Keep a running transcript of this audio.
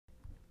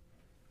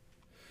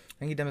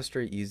I can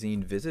demonstrate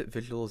using Visit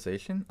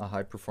Visualization, a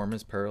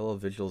high-performance parallel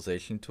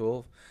visualization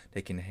tool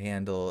that can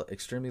handle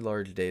extremely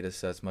large data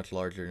sets, much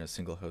larger than a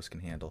single host can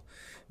handle.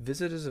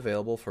 Visit is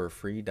available for a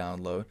free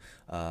download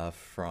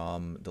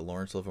from the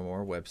Lawrence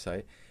Livermore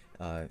website.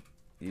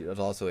 There's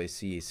also a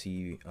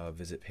CAC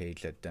visit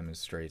page that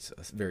demonstrates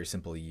a very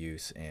simple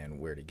use and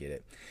where to get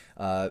it.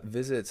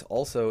 Visit's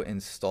also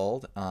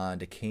installed on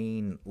the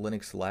Kane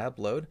Linux lab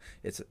load.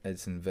 It's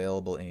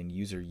available in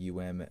user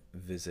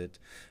visit.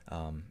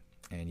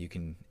 And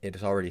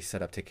it's already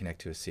set up to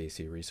connect to a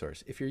CAC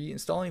resource. If you're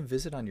installing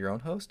Visit on your own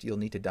host, you'll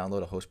need to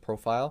download a host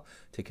profile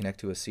to connect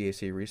to a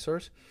CAC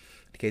resource.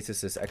 In case it's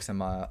this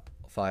XML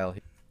file,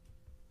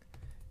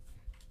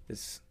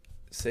 just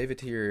save it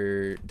to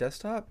your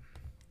desktop.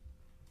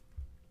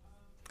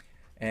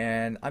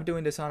 And I'm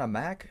doing this on a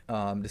Mac.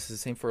 This is the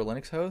same for a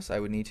Linux host. I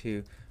would need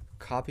to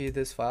copy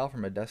this file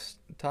from a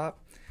desktop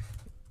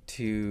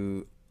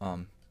to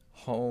my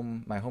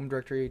home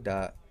directory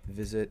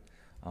 .visit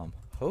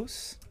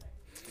hosts.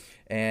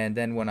 And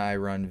then when I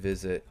run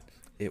visit,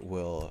 it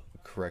will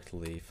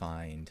correctly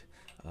find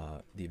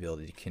the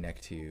ability to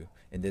connect to,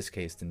 in this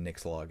case, the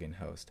Nix login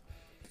host.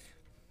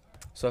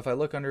 So if I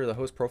look under the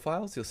host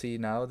profiles, you'll see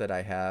now that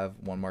I have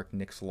one marked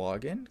Nix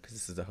login, because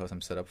this is the host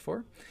I'm set up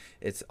for.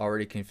 It's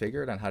already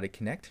configured on how to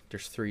connect.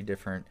 There's 3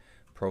 different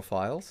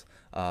profiles: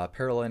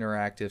 parallel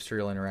interactive,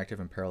 serial interactive,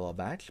 and parallel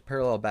batch.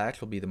 Parallel batch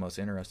will be the most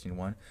interesting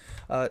one.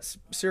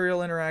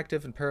 Serial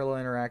interactive and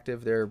parallel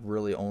interactive, they're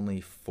really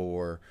only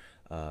for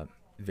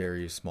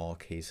very small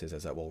cases,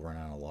 as that will run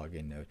on a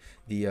login node.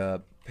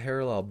 The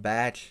parallel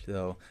batch,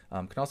 though,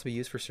 can also be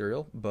used for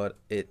serial, but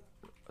it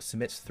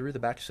submits through the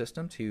batch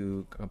system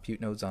to compute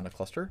nodes on a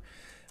cluster,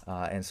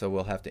 and so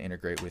we'll have to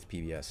integrate with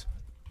PBS.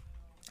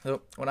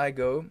 So when I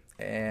go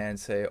and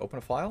say open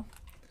a file,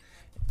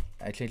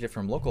 I change it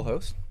from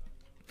localhost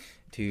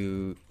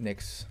to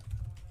Nix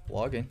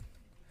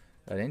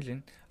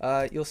login.engine,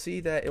 you'll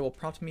see that it will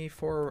prompt me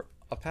for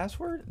a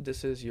password.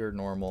 This is your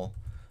normal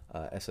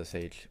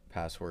SSH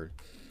password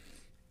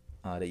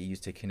that you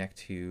use to connect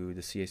to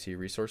the CAC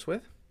resource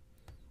with.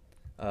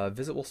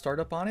 Visit will start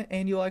up on it,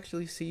 and you'll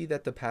actually see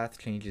that the path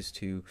changes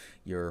to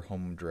your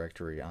home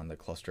directory on the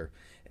cluster,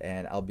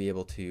 and I'll be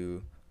able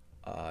to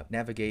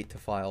navigate to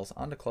files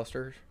on the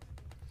cluster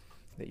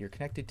that you're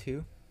connected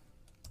to,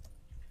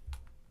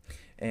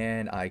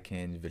 and I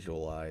can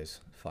visualize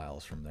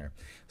files from there.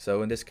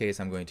 So in this case,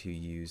 I'm going to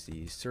use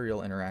the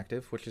serial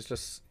interactive, which is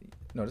just,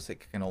 notice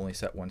it can only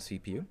set 1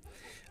 CPU.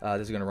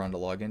 This is going to run the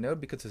login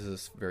node because this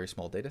is a very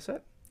small data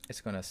set.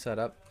 It's going to set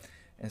up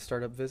and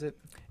start up visit,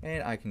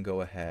 and I can go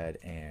ahead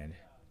and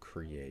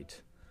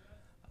create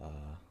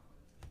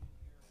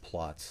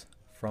plots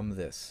from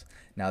this.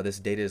 Now this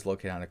data is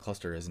located on a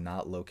cluster, is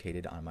not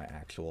located on my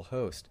actual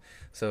host.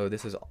 So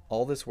this is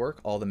all this work,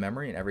 all the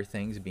memory and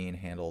everything's being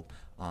handled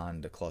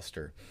on the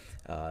cluster.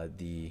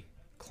 The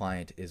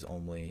client is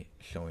only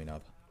showing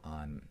up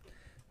on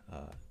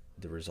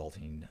the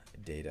resulting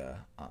data.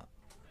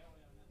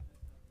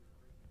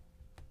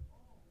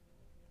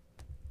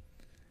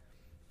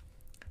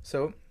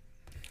 So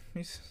let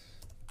me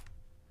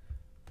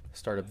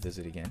start up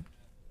visit again.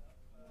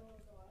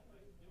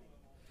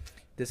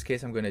 In this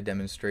case, I'm going to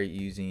demonstrate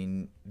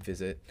using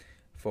visit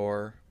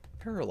for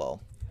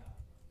parallel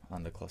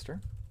on the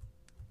cluster.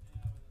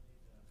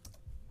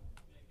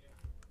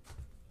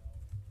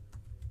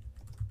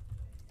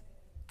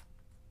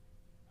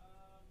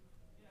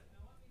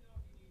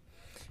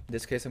 In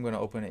this case, I'm going to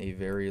open a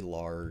very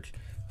large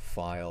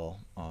file.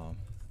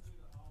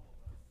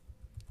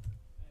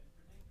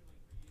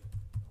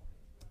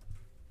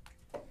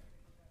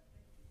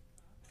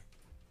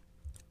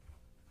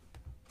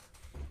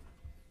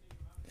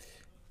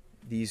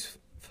 These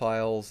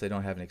files, they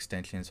don't have an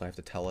extension, so I have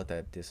to tell it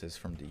that this is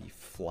from the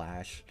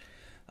Flash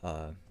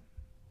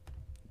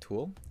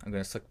tool. I'm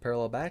going to select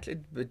parallel batch.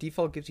 The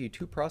default gives you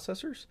 2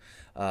 processors,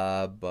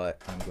 but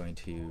I'm going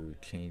to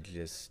change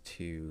this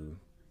to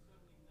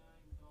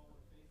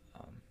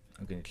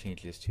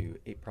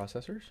 8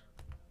 processors.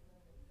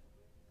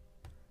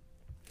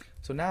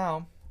 So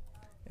now,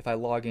 if I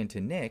log into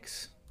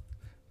Nix,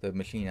 the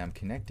machine I'm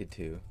connected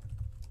to,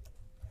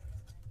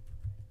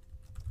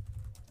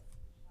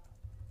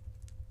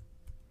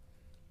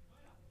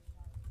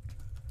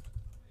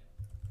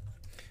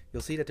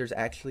 you'll see that there's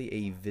actually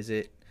a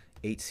visit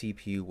 8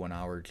 CPU 1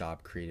 hour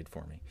job created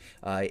for me.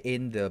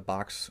 In the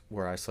box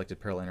where I selected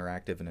parallel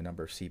interactive and the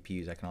number of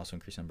CPUs, I can also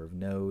increase the number of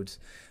nodes.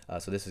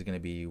 So this is going to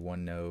be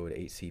 1 node,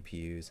 8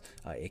 CPUs.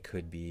 It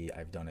could be,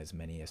 I've done as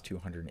many as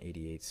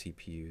 288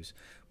 CPUs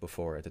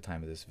before at the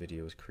time of this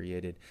video was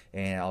created,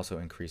 and also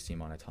increase the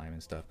amount of time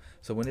and stuff.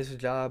 So when this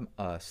job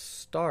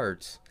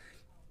starts,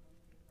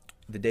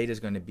 the data is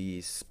going to be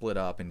split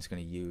up, and it's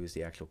going to use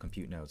the actual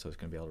compute node. So it's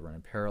going to be able to run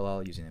in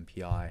parallel using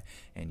MPI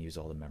and use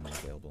all the memory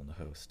available in the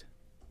host.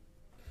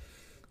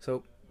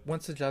 So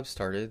once the job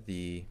started,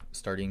 the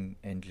starting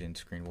engine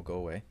screen will go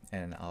away,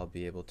 and I'll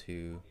be able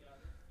to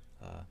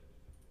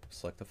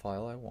select the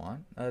file I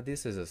want.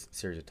 This is a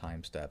series of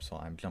time steps, so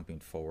I'm jumping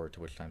forward to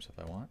which time step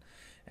I want.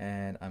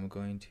 And I'm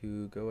going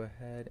to go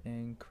ahead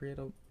and create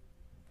a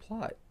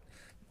plot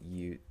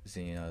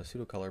using a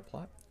pseudo-color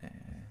plot.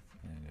 And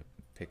I'm going to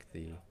pick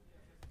the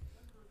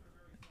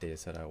data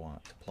set I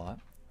want to plot.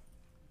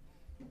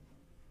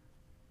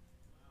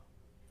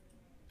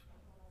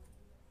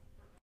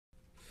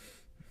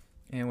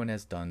 And when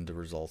that's done, the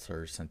results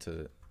are sent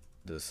to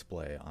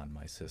display on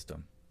my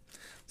system.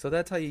 So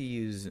that's how you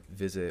use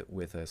Visit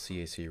with a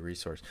CAC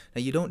resource.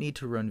 Now you don't need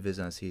to run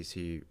Visit on a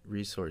CAC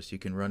resource. You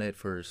can run it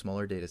for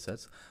smaller data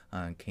sets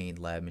on Kane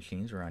lab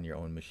machines or on your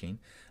own machine.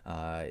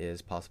 It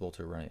is possible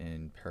to run it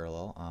in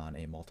parallel on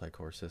a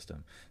multi-core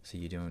system, so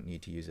you don't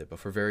need to use it. But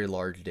for very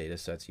large data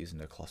sets,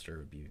 using a cluster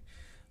would be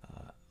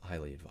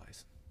highly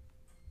advised.